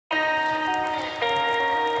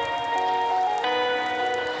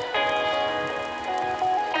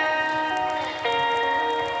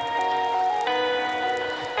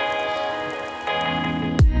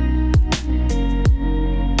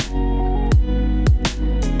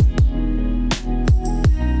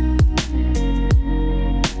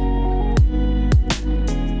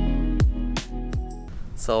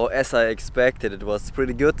So as I expected, it was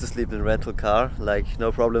pretty good to sleep in a rental car, like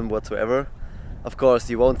no problem whatsoever. Of course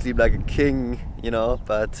you won't sleep like a king, you know,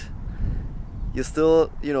 but you still,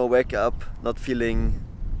 you know, wake up not feeling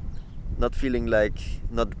like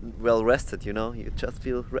not well rested, you know, you just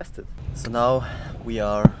feel rested. So now we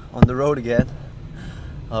are on the road again.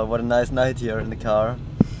 What a nice night here in the car.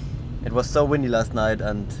 It was so windy last night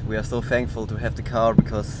and we are so thankful to have the car,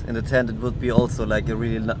 because in the tent it would be also like a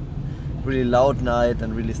really loud night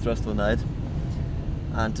and really stressful night.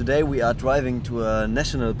 And today we are driving to a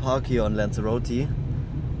national park here on Lanzarote.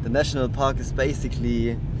 The national park is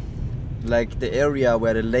basically like the area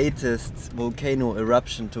where the latest volcano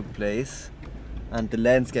eruption took place, and the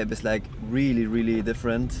landscape is like really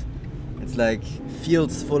different. It's like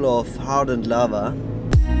fields full of hardened lava.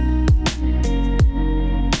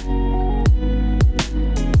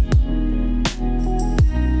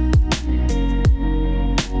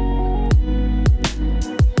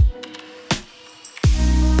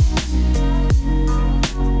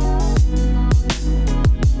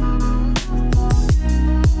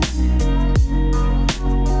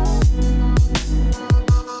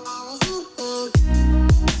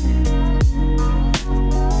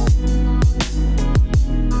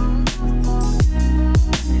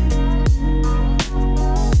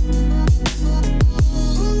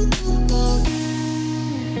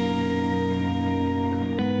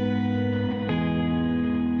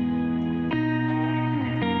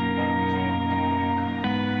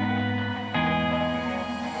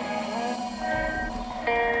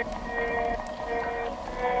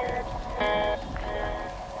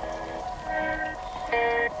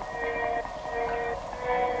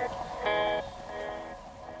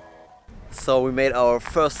 So we made our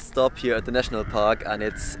first stop here at the national park and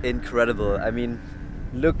it's incredible. I mean,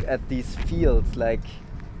 look at these fields, like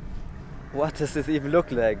what does this even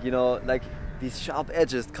look like? You know, like these sharp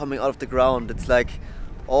edges coming out of the ground. It's like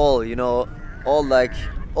all, you know, all like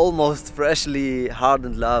almost freshly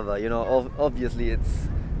hardened lava. You know, obviously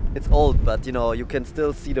it's old, but you know, you can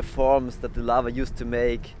still see the forms that the lava used to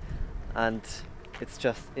make, and it's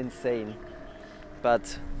just insane.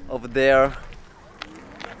 But over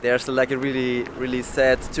there's like a really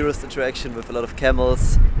sad tourist attraction with a lot of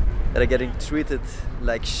camels that are getting treated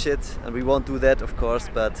like shit, and we won't do that, of course,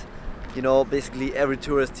 but you know, basically every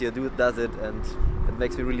tourist here does it, and it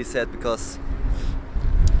makes me really sad, because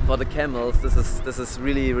for the camels this is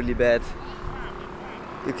really bad.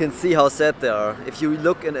 You can see how sad they are. If you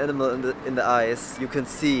look an animal in the eyes, you can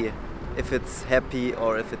see if it's happy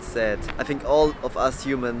or if it's sad. I think all of us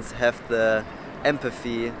humans have the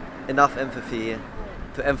empathy, enough empathy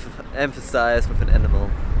to emphasize with an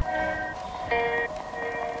animal.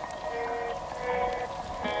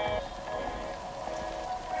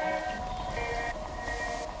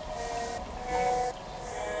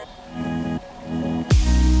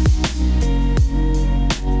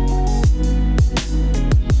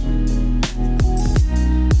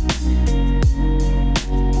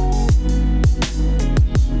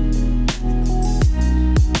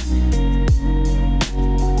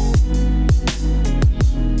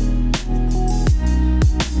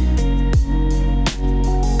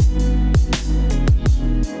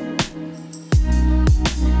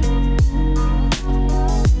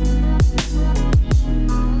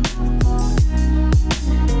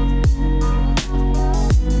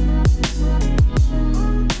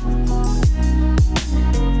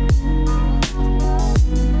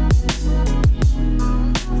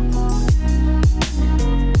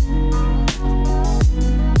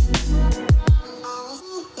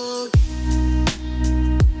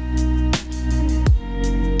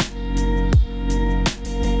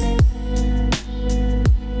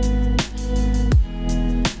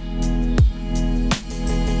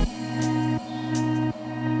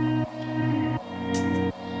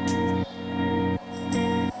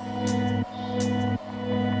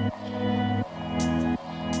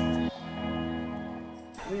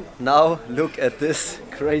 Now look at this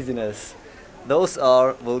craziness. Those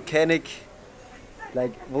are volcano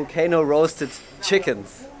roasted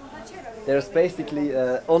chickens. There's basically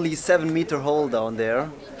only 7-meter hole down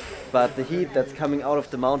there, but the heat that's coming out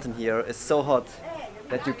of the mountain here is so hot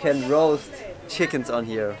that you can roast chickens on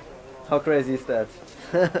here. How crazy is that?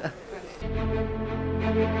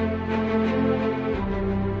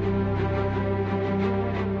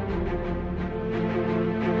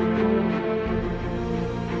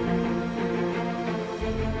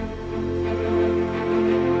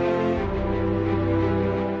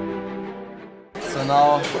 So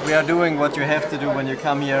now we are doing what you have to do when you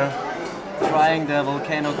come here, trying the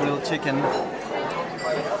volcano grilled chicken.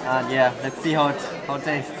 And yeah, let's see how it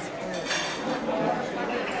tastes.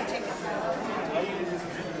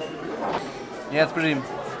 Yeah, it's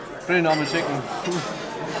pretty normal chicken.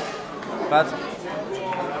 But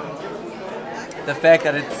the fact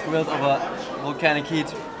that it's grilled over volcanic heat,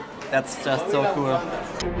 that's just so cool.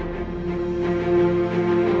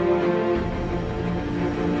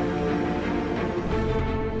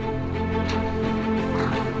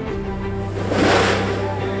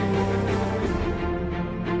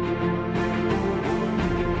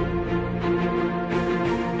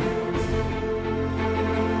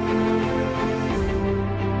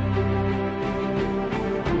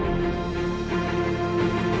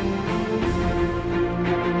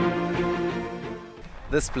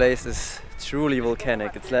 This place is truly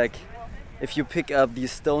volcanic. It's like if you pick up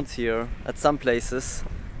these stones here, at some places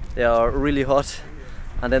they are really hot,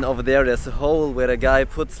 and then over there's a hole where a guy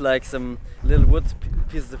puts like some little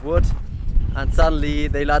pieces of wood, and suddenly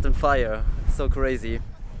they light on fire. It's so crazy.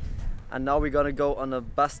 And now we're gonna go on a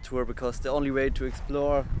bus tour, because the only way to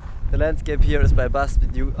explore the landscape here is by bus.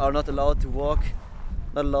 You are not allowed to walk,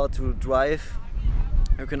 not allowed to drive.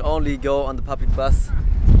 You can only go on the public bus,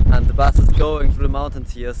 and the bus is going through the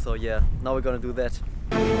mountains here, so yeah, now we're gonna do that.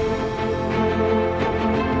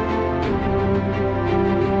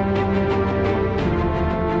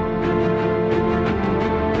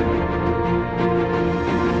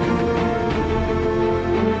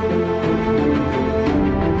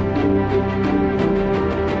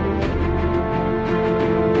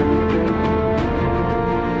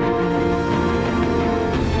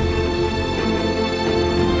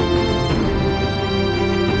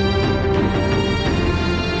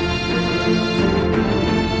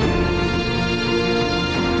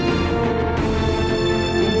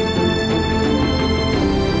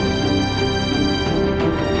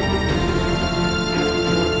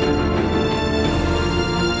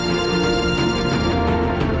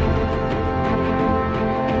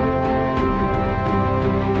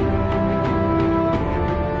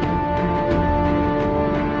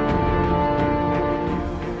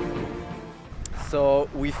 So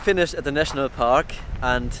we finished at the national park,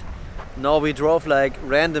 and now we drove like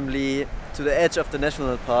randomly to the edge of the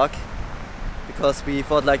national park because we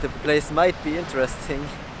thought like the place might be interesting,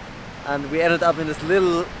 and we ended up in this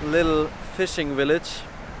little fishing village,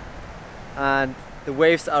 and the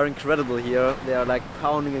waves are incredible here. They are like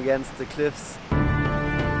pounding against the cliffs.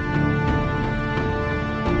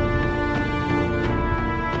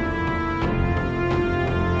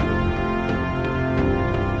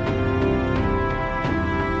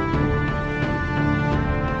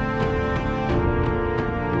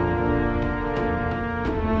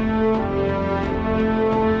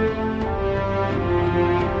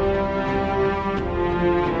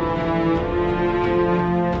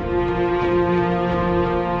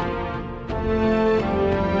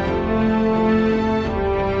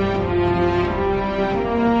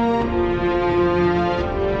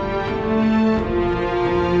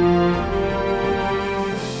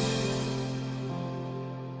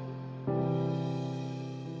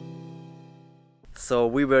 So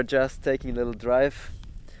we were just taking a little drive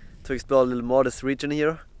to explore a little more this region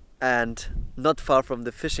here, and not far from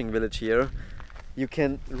the fishing village here you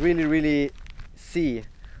can really see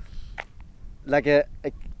like a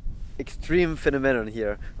extreme phenomenon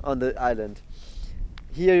here on the island.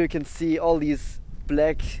 Here you can see all these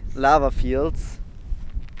black lava fields,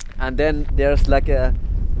 and then there's like a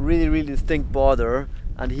really distinct border,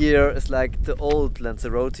 and here is like the old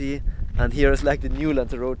Lanzarote, and here is like the new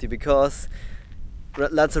Lanzarote, because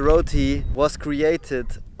Lanzarote was created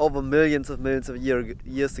over millions of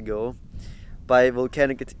years ago by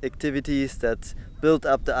volcanic activities that built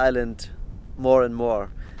up the island more and more.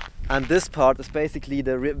 And this part is basically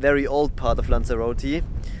the very old part of Lanzarote,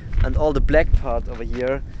 and all the black part over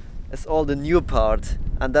here is all the new part,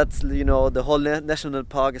 and that's, you know, the whole national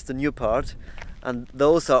park is the new part, and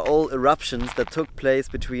those are all eruptions that took place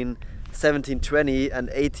between 1720 and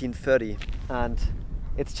 1830. And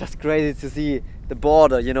it's just crazy to see the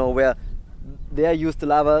border, you know, where they used the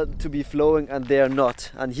lava to be flowing and they are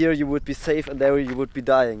not. And here you would be safe and there you would be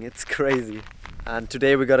dying. It's crazy. And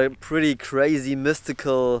today we got a pretty crazy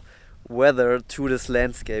mystical weather to this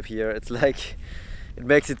landscape here. It's like, it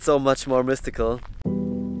makes it so much more mystical.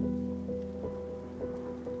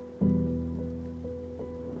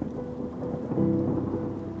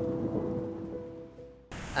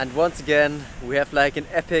 And once again we have like an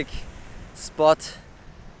epic spot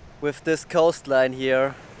with this coastline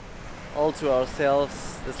here all to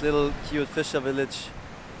ourselves. This little cute fisher village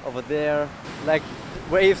over there, like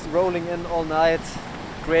waves rolling in all night,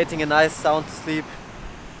 creating a nice sound to sleep.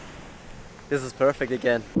 This is perfect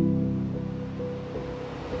again.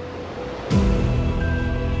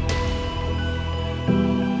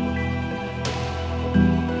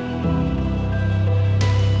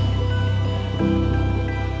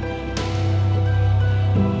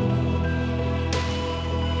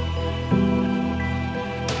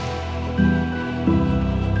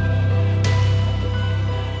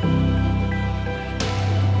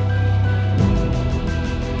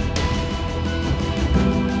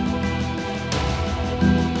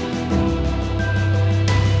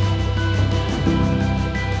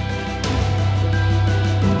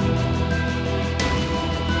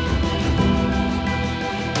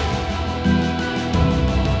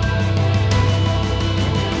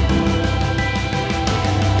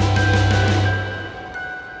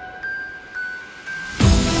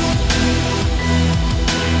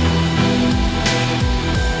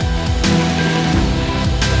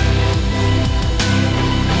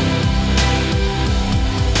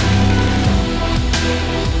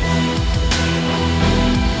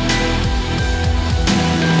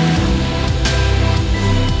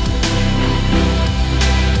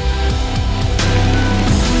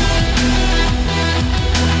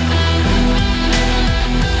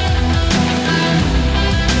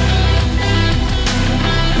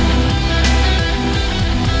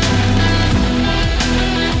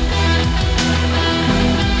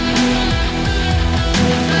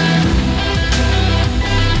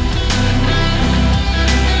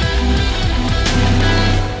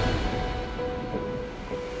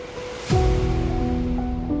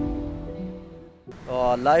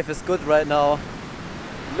 Life is good right now.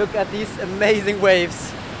 Look at these amazing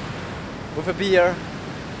waves with a beer.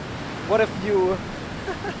 What a view.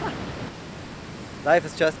 Life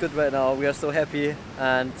is just good right now. We are so happy,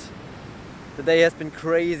 and the day has been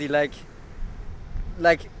crazy, like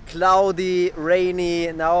cloudy,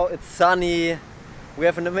 rainy, now it's sunny. We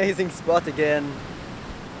have an amazing spot again.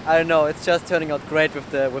 I don't know, it's just turning out great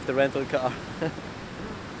with the rental car.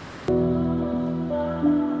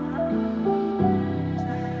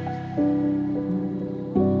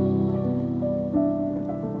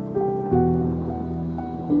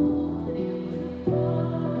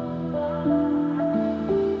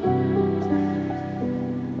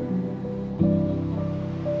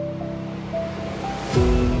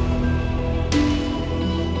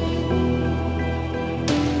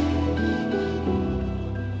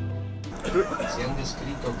 Se han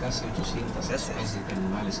descrito casi 800 especies de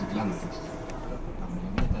animales y plantas.